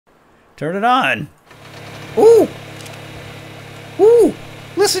Turn it on. Ooh! Ooh!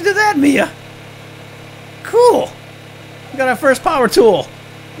 Listen to that, Mia! Cool! We got our first power tool.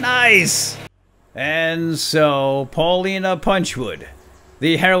 Nice! And so, Paulina Punchwood,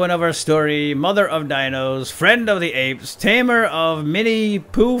 the heroine of our story, mother of dinos, friend of the apes, tamer of mini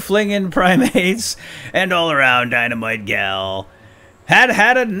poo-flinging primates, and all-around dynamite gal,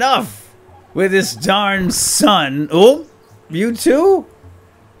 had enough with this darn sun. Oh, you too?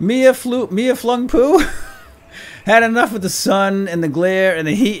 Mia flung poo? Had enough with the sun and the glare and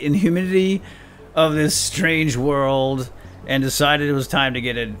the heat and humidity of this strange world and decided it was time to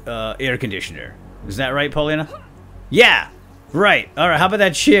get an air conditioner. Is that right, Paulina? Yeah! Right. Alright, how about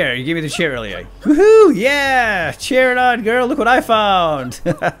that chair? You gave me the chair earlier. Woohoo! Yeah! Cheer it on, girl. Look what I found!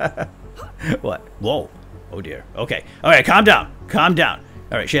 What? Whoa. Oh, dear. Okay. Alright, calm down. Calm down.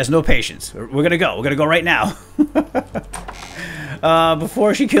 Alright, she has no patience. We're gonna go. We're gonna go right now.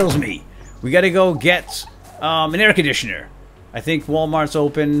 Before she kills me. We gotta go get an air conditioner. I think Walmart's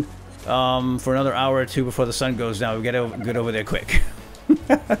open for another hour or two before the sun goes down. We gotta get over there quick.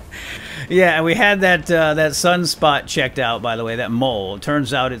 Yeah, and we had that that sunspot checked out, by the way, that mole. It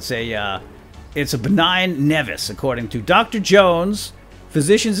turns out it's a benign nevus, according to Dr. Jones,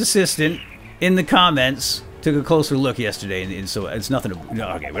 physician's assistant, in the comments. Took a closer look yesterday, and so it's nothing to... No,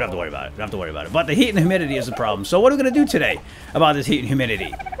 okay, we don't have to worry about it. We don't have to worry about it. But the heat and humidity is a problem. So what are we going to do today about this heat and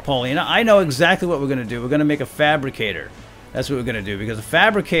humidity, Paulina? I know exactly what we're going to do. We're going to make a fabricator. That's what we're going to do, because a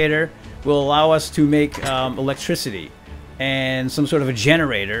fabricator will allow us to make electricity and some sort of a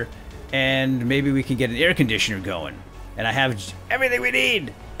generator, and maybe we can get an air conditioner going. And I have everything we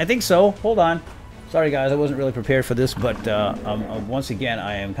need. I think so. Hold on. Sorry, guys. I wasn't really prepared for this, but once again,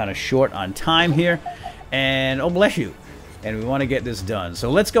 I am kind of short on time here. And, oh, bless you. And we want to get this done.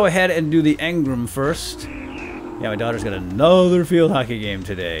 So let's go ahead and do the engram first. Yeah, my daughter's got another field hockey game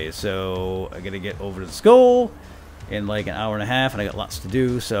today. So I got to get over to the school in like an hour and a half, and I got lots to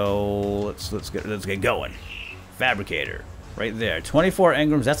do. So let's get going. Fabricator. Right there. 24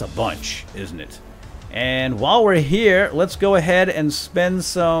 engrams. That's a bunch, isn't it? And while we're here, let's go ahead and spend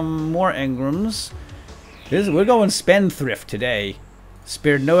some more engrams. We're going spendthrift today.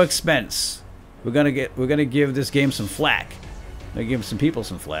 Spared no expense. We're gonna give this game some flack. We're gonna give some people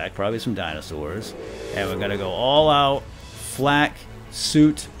some flack, probably some dinosaurs, and we're gonna go all out flak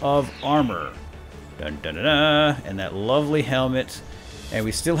suit of armor. Dun, dun, dun, dun, and that lovely helmet, and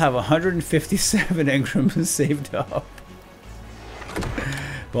we still have 157 engrams saved up.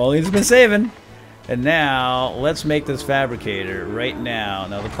 Pauline's been saving, and now let's make this fabricator right now.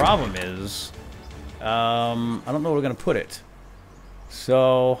 Now the problem is, I don't know where we're gonna put it.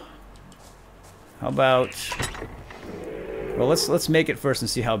 So. How about, well, let's make it first and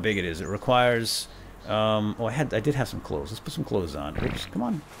see how big it is. It requires, oh, I did have some clothes. Let's put some clothes on. Oops, come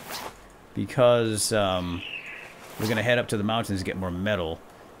on. Because we're going to head up to the mountains to get more metal,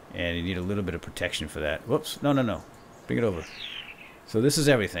 and you need a little bit of protection for that. Whoops, no. Bring it over. So this is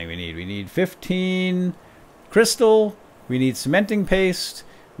everything we need. We need 15 crystal, we need cementing paste,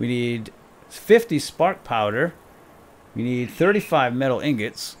 we need 50 spark powder, we need 35 metal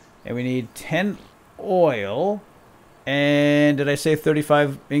ingots, and we need 10 oil. And did I say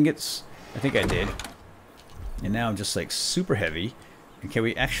 35 ingots? I think I did. And now I'm just like super heavy. And can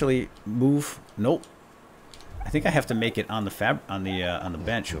we actually move? Nope. I think I have to make it on the on the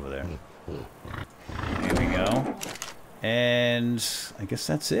bench over there. There we go. And I guess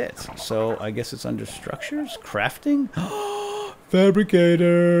that's it. So I guess it's under structures, crafting.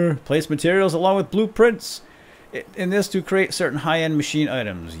 Fabricator. Place materials along with blueprints in this to create certain high-end machine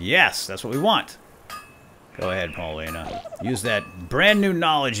items. Yes, that's what we want. Go ahead, Paulina. Use that brand new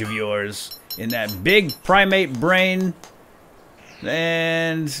knowledge of yours in that big primate brain.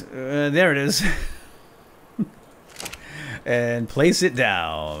 And there it is. And place it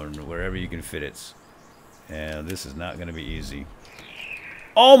down wherever you can fit it. And this is not going to be easy.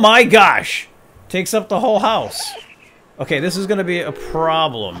 Oh my gosh! Takes up the whole house. Okay, this is going to be a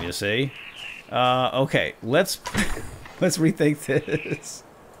problem, you see. Okay, let's rethink this.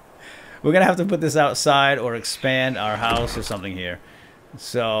 We're gonna have to put this outside or expand our house or something here.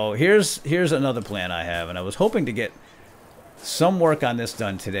 So here's another plan I have, and I was hoping to get some work on this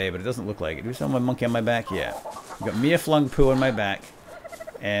done today, but it doesn't look like it. Do you see my monkey on my back? Yeah. I've got Mia flung poo on my back,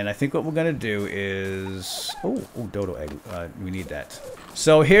 and I think what we're gonna do is dodo egg. We need that.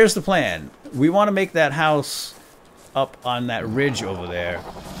 So here's the plan. We want to make that house up on that ridge over there.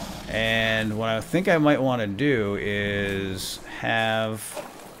 And what I think I might want to do is have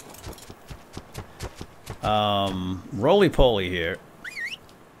roly-poly here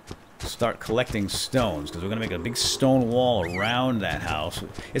start collecting stones, because we're going to make a big stone wall around that house.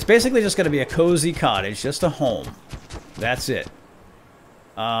 It's basically just going to be a cozy cottage, just a home. That's it.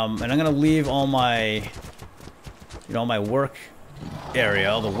 And I'm going to leave all my, my work area,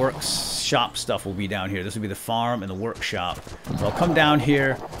 all the workshop stuff will be down here. This will be the farm and the workshop. So I'll come down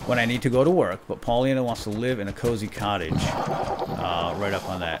here when I need to go to work, but Paulina wants to live in a cozy cottage right up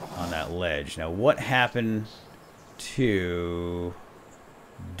on that ledge. Now, what happened to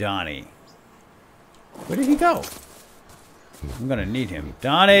Donnie? Where did he go? I'm gonna need him.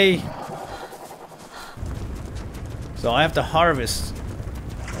 Donnie! So I have to harvest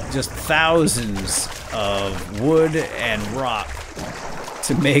just thousands of wood and rock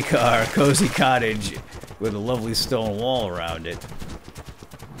to make our cozy cottage with a lovely stone wall around it.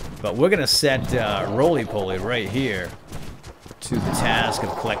 But we're gonna set Roly-Poly right here to the task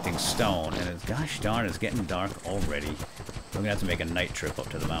of collecting stone. And it's, gosh darn, it's getting dark already. We're gonna have to make a night trip up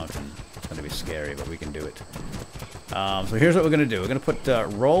to the mountain. It's gonna be scary, but we can do it. So here's what we're gonna do. We're gonna put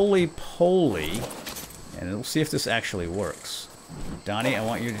Roly-Poly, and we'll see if this actually works. Donnie, I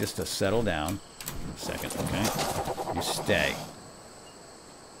want you just to settle down. A second, okay? You stay.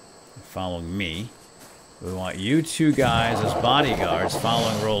 Following me. We want you two guys as bodyguards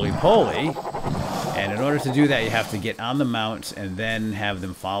following Roly-Poly. And in order to do that, you have to get on the mount and then have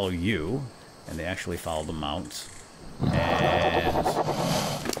them follow you. And they actually follow the mount. And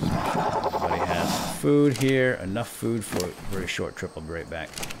everybody has food here. Enough food for a very short trip. I'll be right back.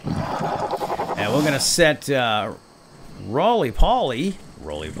 And we're going to set Roly-Poly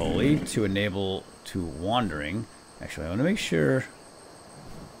to enable to wandering. Actually, I want to make sure.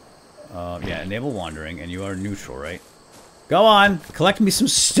 Yeah, enable wandering, and you are neutral, right? Go on, collect me some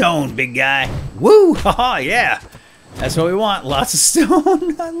stone, big guy. Woo! Haha, yeah! That's what we want, lots of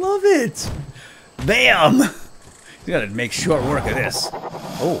stone. I love it! Bam! You gotta make short work of this.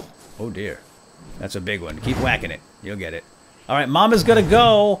 Oh, oh dear. That's a big one. Keep whacking it. You'll get it. Alright, Mama's gotta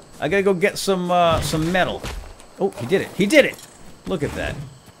go. I gotta go get some metal. Oh, he did it. He did it! Look at that.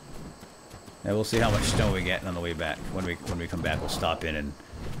 Now we'll see how much stone we get on the way back. When we come back, we'll stop in and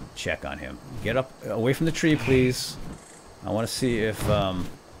check on him. Get up, away from the tree, please. I want to see if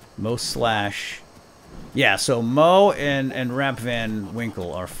Mo Slash... Yeah, so Mo and Ramp Van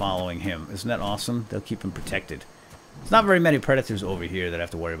Winkle are following him. Isn't that awesome? They'll keep him protected. There's not very many predators over here that I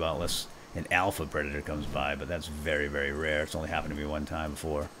have to worry about unless an alpha predator comes by, but that's very, very rare. It's only happened to me one time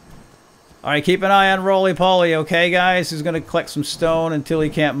before. Alright, keep an eye on Roly-Poly, okay, guys? He's going to collect some stone until he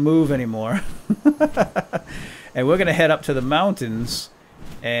can't move anymore. And we're going to head up to the mountains.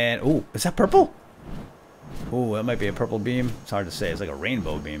 And, ooh, is that purple? Ooh, that might be a purple beam. It's hard to say. It's like a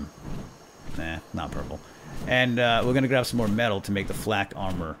rainbow beam. Nah, not purple. And we're going to grab some more metal to make the flak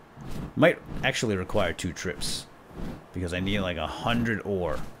armor. Might actually require 2 trips. Because I need like 100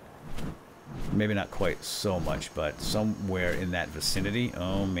 ore. Maybe not quite so much, but somewhere in that vicinity.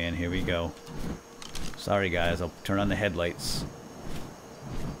 Oh man, here we go. Sorry guys, I'll turn on the headlights.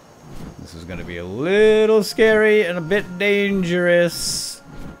 This is going to be a little scary and a bit dangerous.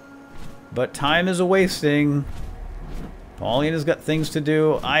 But time is a-wasting. Paulina's got things to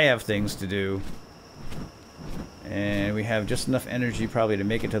do. I have things to do. And we have just enough energy probably to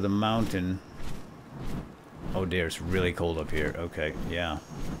make it to the mountain. Oh dear, it's really cold up here. Okay, yeah.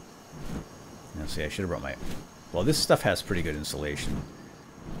 Now see, I should have brought my... Well, this stuff has pretty good insulation.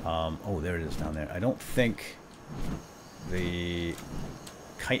 Oh, there it is down there. I don't think the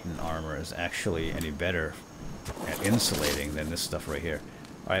chitin armor is actually any better at insulating than this stuff right here.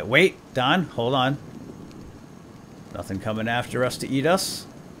 Alright, wait, Don, hold on. Nothing coming after us to eat us?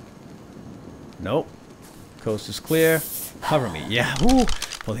 Nope. Coast is clear. Cover me. Yeah, ooh.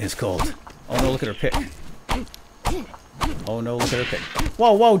 Well, it's cold. Oh no, look at her pick. Oh no, look at her pick.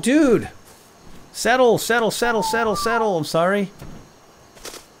 Whoa, whoa, dude! Settle, settle, settle, settle, settle. I'm sorry.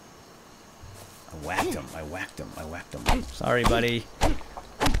 I whacked him. I whacked him. I whacked him. Sorry, buddy.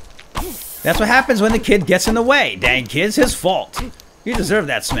 That's what happens when the kid gets in the way. Dang kid's his fault. You deserve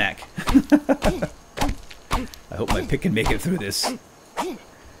that smack. I hope my pick can make it through this.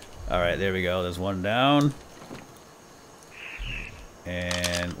 Alright, there we go. There's one down.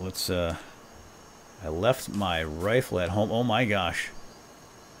 And let's, I left my rifle at home. Oh my gosh.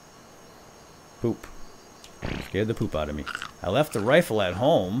 Poop. Scared the poop out of me. I left the rifle at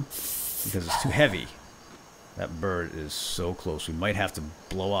home because it's too heavy. That bird is so close. We might have to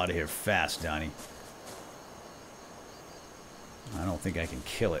blow out of here fast, Donnie. I don't think I can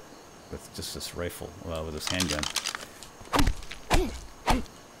kill it with just this rifle. Well, with this handgun.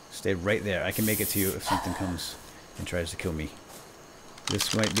 Stay right there. I can make it to you if something comes and tries to kill me.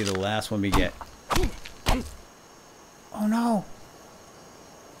 This might be the last one we get. Oh no!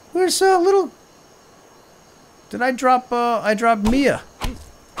 Where's little... Did I drop... I dropped Mia.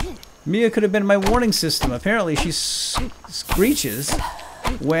 Mia could have been my warning system. Apparently she screeches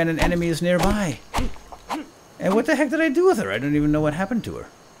when an enemy is nearby. And what the heck did I do with her? I don't even know what happened to her.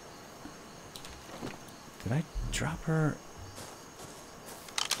 Did I drop her?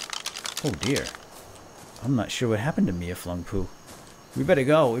 Oh dear. I'm not sure what happened to Mia Flung Poo. We better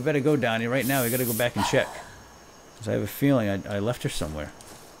go. We better go, Donnie. Right now, we gotta go back and check. Because I have a feeling I left her somewhere.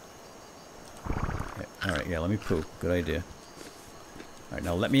 Okay. Alright, yeah, let me poo. Good idea. Alright,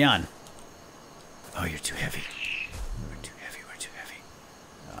 now let me on. Oh, you're too heavy. We're too heavy, we're too heavy.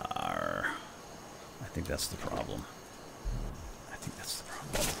 Arr. I think that's the problem. I think that's the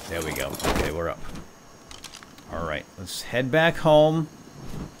problem. There we go. Okay, we're up. Alright, let's head back home.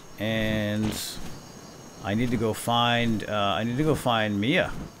 And... I need to go find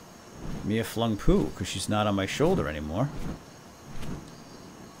Mia. Mia Flung Poo, because she's not on my shoulder anymore.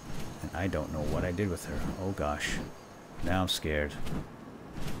 And I don't know what I did with her. Oh gosh. Now I'm scared.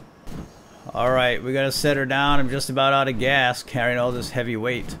 Alright, we gotta set her down. I'm just about out of gas, carrying all this heavy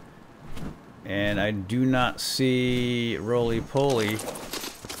weight. And I do not see Roly Poly.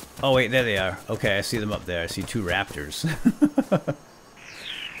 Oh wait, there they are. Okay, I see them up there. I see two raptors.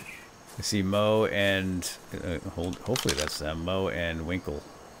 I see Mo and hopefully that's them. Mo and Winkle.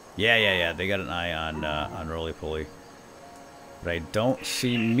 Yeah. They got an eye on Roly Poly, but I don't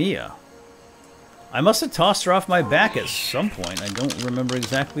see Mia. I must have tossed her off my back at some point. I don't remember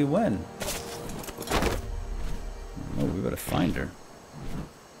exactly when. Oh, we better find her.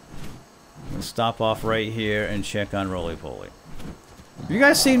 I'm gonna stop off right here and check on Roly Poly. Have you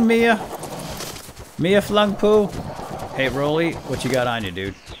guys seen Mia? Mia Flung Poo? Hey Roly, what you got on you,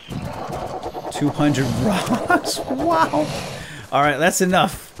 dude? 200 rocks. Wow. Alright, that's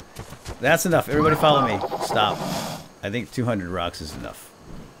enough. That's enough. Everybody follow me. Stop. I think 200 rocks is enough.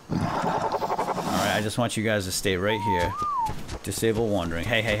 Alright, I just want you guys to stay right here. Disable wandering.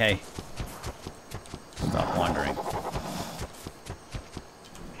 Hey. Stop wandering.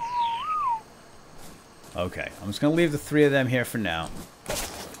 Okay, I'm just going to leave the three of them here for now.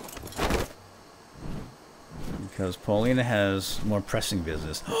 Because Paulina has more pressing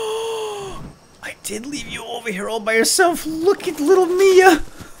business. I did leave you over here all by yourself. Look at little Mia.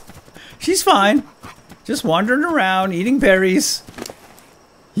 She's fine. Just wandering around, eating berries.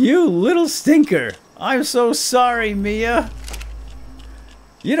 You little stinker. I'm so sorry, Mia.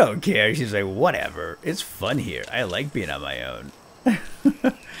 You don't care. She's like, whatever. It's fun here. I like being on my own.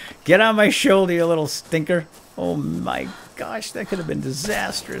 Get on my shoulder, you little stinker. Oh my gosh, that could have been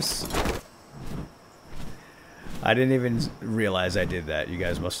disastrous. I didn't even realize I did that. You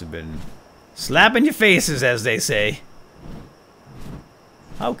guys must have been slapping your faces, as they say.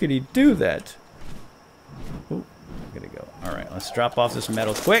 How could he do that? Oh, I'm gonna go. Alright, let's drop off this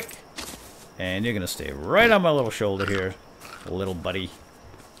metal quick. And you're gonna stay right on my little shoulder here, little buddy.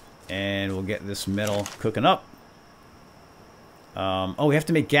 And we'll get this metal cooking up. Oh, we have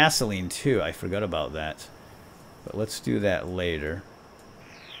to make gasoline too. I forgot about that. But let's do that later.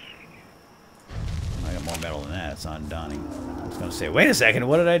 I got more metal than that. It's on Donnie. I was going to say, wait a second.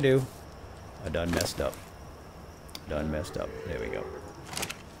 What did I do? I done messed up. There we go.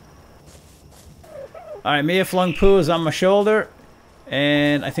 Alright, Mia Flung Poo is on my shoulder.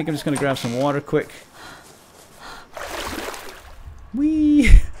 And I think I'm just going to grab some water quick. Whee!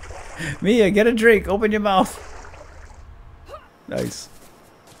 Mia, get a drink. Open your mouth. Nice.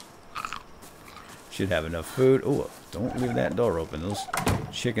 Should have enough food. Oh, don't leave that door open. Those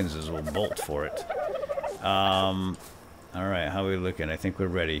chickens will bolt for it. Alright, how are we looking? I think we're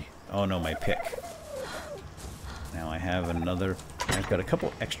ready. Oh no, my pick. Now I have another... I've got a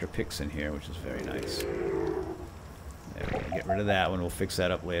couple extra picks in here, which is very nice. There we go. Get rid of that one. We'll fix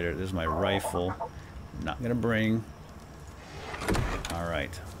that up later. This is my rifle. Not going to bring.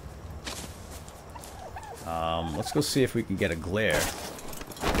 Alright. Let's go see if we can get a glare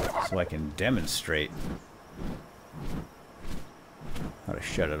so I can demonstrate how to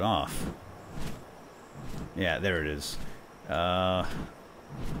shut it off. Yeah, there it is. Okay,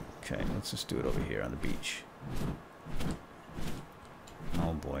 let's just do it over here on the beach.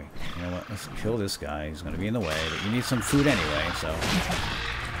 Oh boy. You know what? Let's kill this guy. He's going to be in the way, but you need some food anyway, so...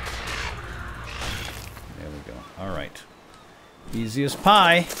 There we go. Alright. Easy as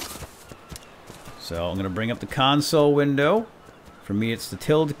pie. So I'm going to bring up the console window. For me, it's the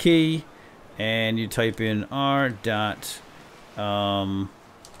tilde key. And you type in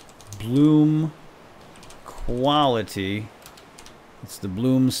bloom quality. It's the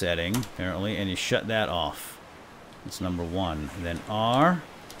bloom setting, apparently. And you shut that off. That's number one. And then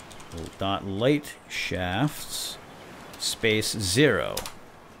dot light shafts space 0.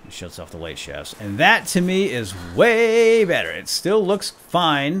 It shuts off the light shafts. And that, to me, is way better. It still looks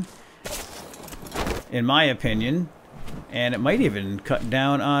fine, in my opinion. And it might even cut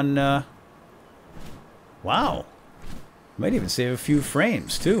down on... wow. Might even save a few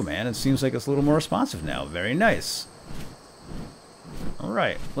frames, too, man. It seems like it's a little more responsive now. Very nice.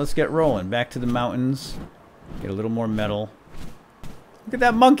 Alright, let's get rolling. Back to the mountains. Get a little more metal. Look at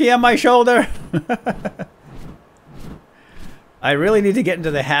that monkey on my shoulder! I really need to get into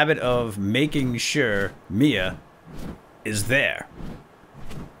the habit of making sure Mia is there.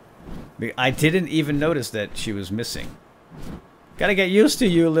 I didn't even notice that she was missing. Gotta get used to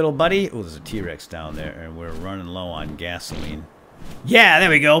you, little buddy. Oh, there's a T-Rex down there, and we're running low on gasoline. Yeah, there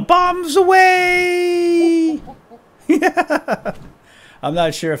we go. Bombs away! Yeah. I'm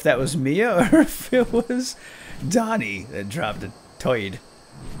not sure if that was Mia or if it was Donnie that dropped a toid.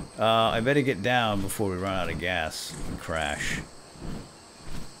 I better get down before we run out of gas and crash.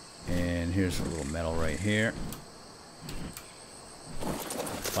 And here's a little metal right here.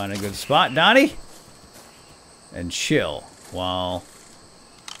 Find a good spot, Donnie. And chill while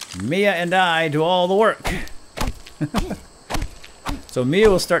Mia and I do all the work. So Mia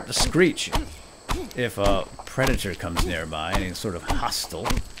will start to screech if a predator comes nearby, any sort of hostile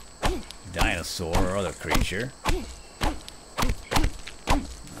dinosaur or other creature.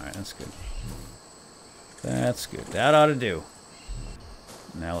 Alright, that's good. That's good. That ought to do.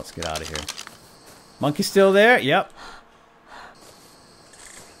 Now let's get out of here. Monkey still there? Yep.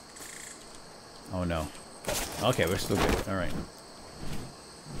 Oh no. Okay, we're still good. Alright.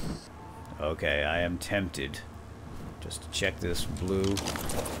 Okay, I am tempted just to check this blue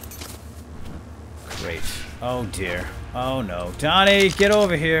crate. Oh dear. Oh no. Donnie, get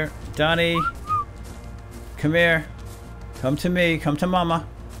over here. Donnie. Come here. Come to me. Come to Mama.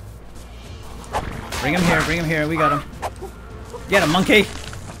 Bring him here. Bring him here. We got him. Get him, monkey.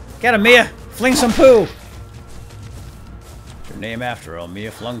 Get him, Mia. Fling some poo. Your name after all.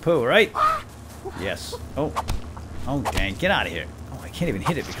 Mia flung poo, right? Yes. Oh. Oh, dang. Get out of here. Oh, I can't even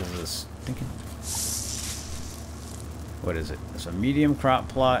hit it because of this thinking. What is it? It's a medium crop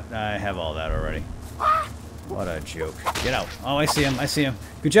plot. I have all that already. What a joke. Get out. Oh, I see him. I see him.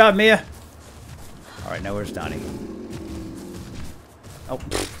 Good job, Mia. Alright, now where's Donnie? Oh,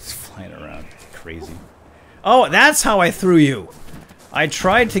 it's flying around. Crazy. Oh, that's how I threw you. I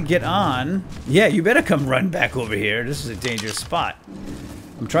tried to get on. Yeah, you better come run back over here. This is a dangerous spot.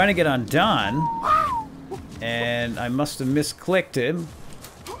 I'm trying to get on Don. And I must have misclicked him.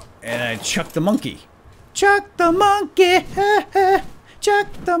 And I chucked the monkey. Chuck the monkey. Chuck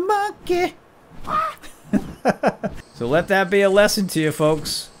the monkey. So let that be a lesson to you,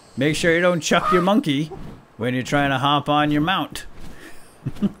 folks. Make sure you don't chuck your monkey when you're trying to hop on your mount.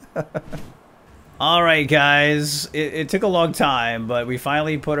 Alright, guys. It took a long time, but we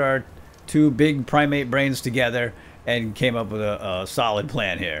finally put our two big primate brains together and came up with a solid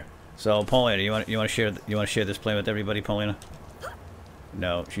plan here. So, Paulina, you want to share this plan with everybody, Paulina?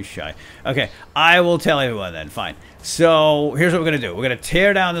 No, she's shy. Okay, I will tell everyone then. Fine. So, here's what we're going to do. We're going to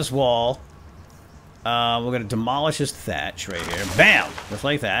tear down this wall. We're going to demolish this thatch right here. Bam! Just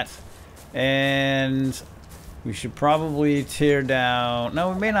like that. And we should probably tear down... No,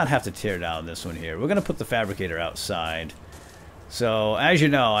 we may not have to tear down this one here. We're going to put the fabricator outside. So, as you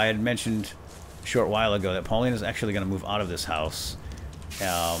know, I had mentioned a short while ago that Paulina's actually going to move out of this house.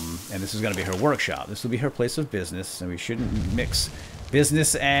 And this is going to be her workshop. This will be her place of business, and we shouldn't mix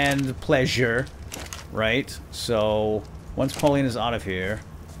business and pleasure, right? So, once Paulina's out of here...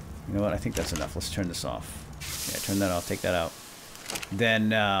 You know what? I think that's enough. Let's turn this off. Yeah, turn that off. Take that out. Then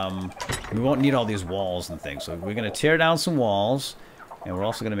we won't need all these walls and things. So we're going to tear down some walls. And we're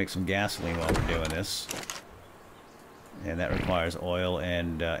also going to make some gasoline while we're doing this. And that requires oil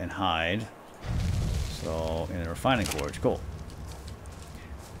and hide. So, and a refining forge. Cool.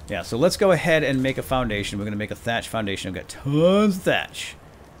 Yeah, so let's go ahead and make a foundation. We're going to make a thatch foundation. I've got tons of thatch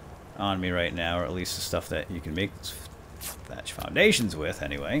on me right now. Or at least the stuff that you can make thatch foundations with,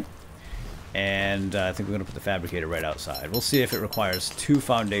 anyway. And I think we're going to put the fabricator right outside. We'll see if it requires 2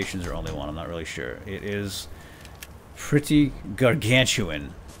 foundations or only 1. I'm not really sure. It is pretty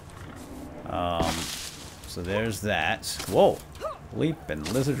gargantuan. So there's that. Whoa! Leap and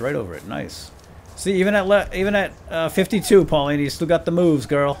lizard right over it. Nice. See, even at 52, Paulina, you still got the moves,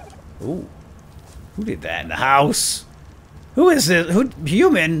 girl. Ooh. Who did that in the house? Who is this? Who?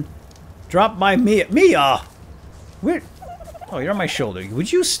 Human? Dropped by Mia. Mia! Where? Oh, you're on my shoulder.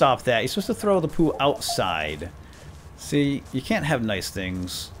 Would you stop that? You're supposed to throw the poo outside. See, you can't have nice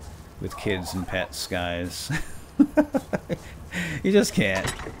things with kids and pets, guys. You just can't.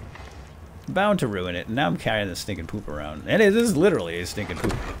 Bound to ruin it. And now I'm carrying this stinking poop around. And it is literally a stinking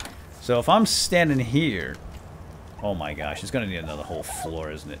poop. So if I'm standing here... Oh my gosh, it's going to need another whole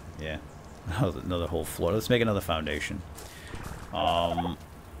floor, isn't it? Yeah. Another whole floor. Let's make another foundation. I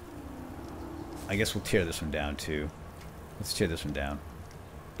guess we'll tear this one down too. Let's tear this one down.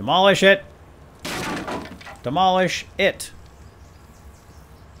 Demolish it! Demolish it!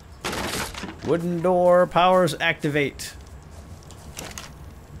 Wooden door powers activate.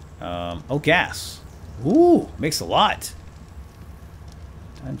 Oh, gas. Ooh, makes a lot.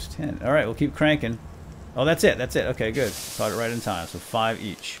 Times 10. Alright, we'll keep cranking. Oh, that's it. That's it. Okay, good. Caught it right in time. So 5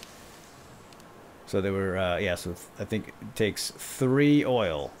 each. So they were, yeah, so I think it takes 3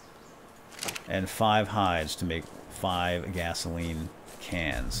 oil and 5 hides to make 5 gasoline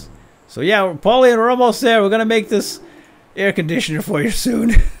cans. So yeah, Paulina, we're almost there. We're going to make this air conditioner for you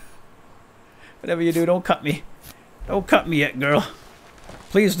soon. Whatever you do, don't cut me. Don't cut me yet, girl.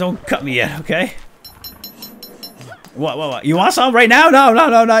 Please don't cut me yet, okay? What? You want some right now? No,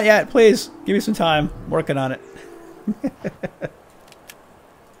 not yet. Please, give me some time. I'm working on it.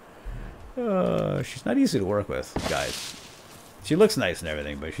 She's not easy to work with, guys. She looks nice and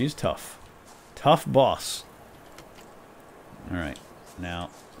everything, but she's tough. Tough boss. Alright, now,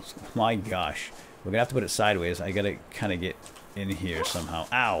 my gosh. We're going to have to put it sideways. I got to kind of get in here somehow.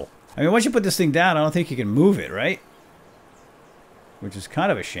 Ow! I mean, once you put this thing down, I don't think you can move it, right? Which is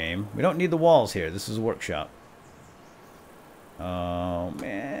kind of a shame. We don't need the walls here. This is a workshop. Oh,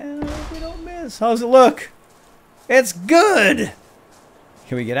 man. We don't miss. How's it look? It's good!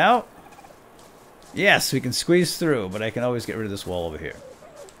 Can we get out? Yes, we can squeeze through, but I can always get rid of this wall over here.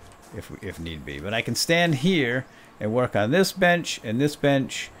 If need be. But I can stand here and work on this bench and this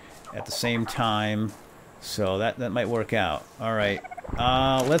bench at the same time. So that might work out. Alright.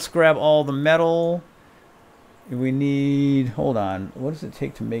 Let's grab all the metal. We need... Hold on. What does it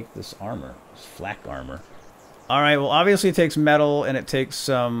take to make this armor? This flak armor. Alright, well obviously it takes metal and it takes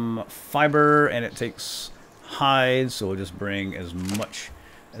some fiber and it takes hides. So we'll just bring as much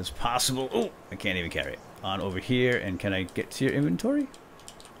as possible. Oh, I can't even carry it. On over here. And can I get to your inventory?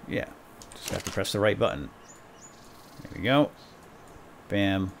 Yeah. Just have to press the right button. There we go.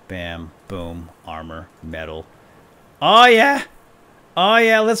 Bam, bam, boom. Armor, metal. Oh yeah! Oh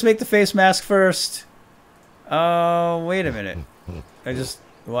yeah, let's make the face mask first. Oh, wait a minute.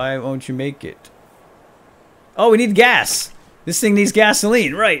 Why won't you make it? Oh, we need gas. This thing needs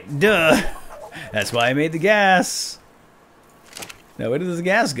gasoline, right? Duh. That's why I made the gas. Now, where does the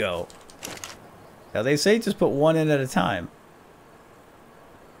gas go? Now, they say just put one in at a time.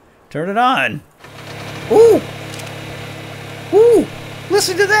 Turn it on. Ooh! Ooh!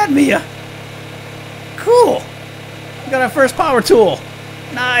 Listen to that, Mia! Cool! We got our first power tool.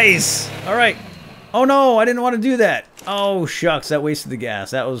 Nice! Alright. Oh no, I didn't want to do that. Oh shucks, that wasted the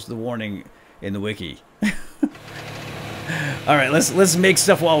gas. That was the warning in the wiki. Alright, let's make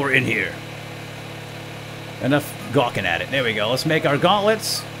stuff while we're in here. Enough gawking at it. There we go. Let's make our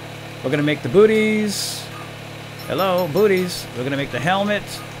gauntlets. We're gonna make the booties. Hello, booties. We're gonna make the helmet.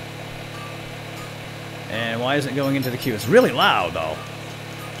 And why isn't it going into the queue? It's really loud though.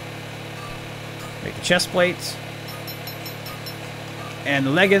 Make the chest plates. And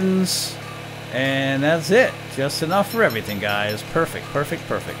the leggings. And that's it. Just enough for everything, guys. Perfect, perfect,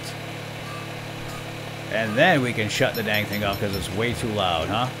 perfect. And then we can shut the dang thing off because it's way too loud,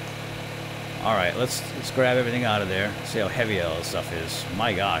 huh? Alright, let's grab everything out of there. See how heavy all this stuff is.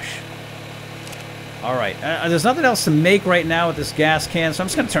 My gosh. Alright, there's nothing else to make right now with this gas can, so I'm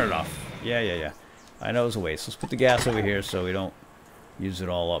just going to turn it off. Yeah. I know it's a waste. Let's put the gas over here so we don't use it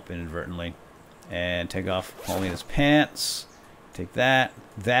all up inadvertently. And take off Paulina's pants. Take that.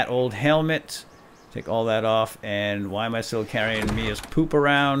 That old helmet. Take all that off. And why am I still carrying Mia's poop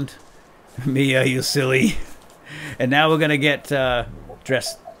around? Mia, you silly. And now we're going to get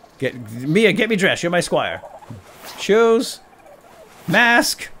dressed. Mia, get me dressed. You're my squire. Shoes.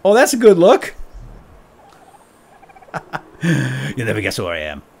 Mask. Oh, that's a good look. You'll never guess who I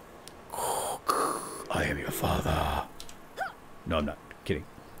am. I am your father. No, I'm not. Kidding.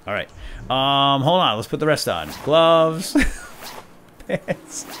 Alright. Hold on. Let's put the rest on. Gloves.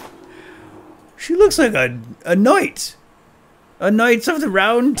 Pants. She looks like a knight. A knight of the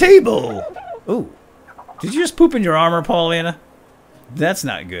round table. Ooh. Did you just poop in your armor, Paulina? That's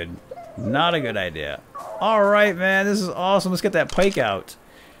not good. Not a good idea. Alright, man. This is awesome. Let's get that pike out.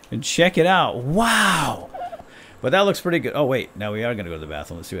 And check it out. Wow. But that looks pretty good. Oh, wait. Now we are going to go to the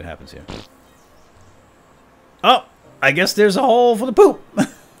bathroom. Let's see what happens here. Oh. I guess there's a hole for the poop.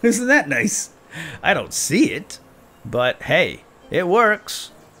 Isn't that nice? I don't see it. But, hey. It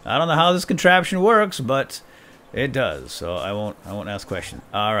works. I don't know how this contraption works, but It does. So I won't ask questions.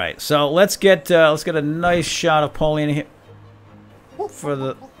 All right. So let's get a nice shot of Paulina here. For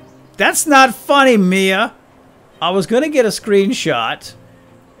the. That's not funny, Mia. I was gonna get a screenshot,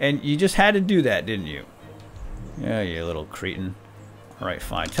 and you just had to do that, didn't you? Yeah, you little cretin. All right,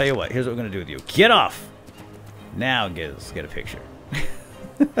 fine. Tell you what. Here's what we're gonna do with you. Get off. Now let's get a picture.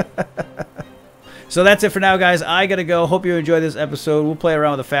 So that's it for now, guys. I gotta go. Hope you enjoyed this episode. We'll play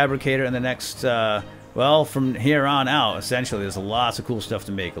around with the Fabricator in the next, well, from here on out, essentially, there's lots of cool stuff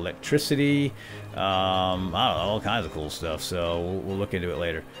to make. Electricity, I don't know, all kinds of cool stuff. So we'll look into it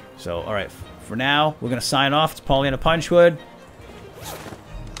later. So, all right, for now, we're gonna sign off. It's Paulina Punchwood.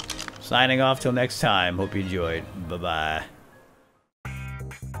 Signing off till next time. Hope you enjoyed. Bye-bye.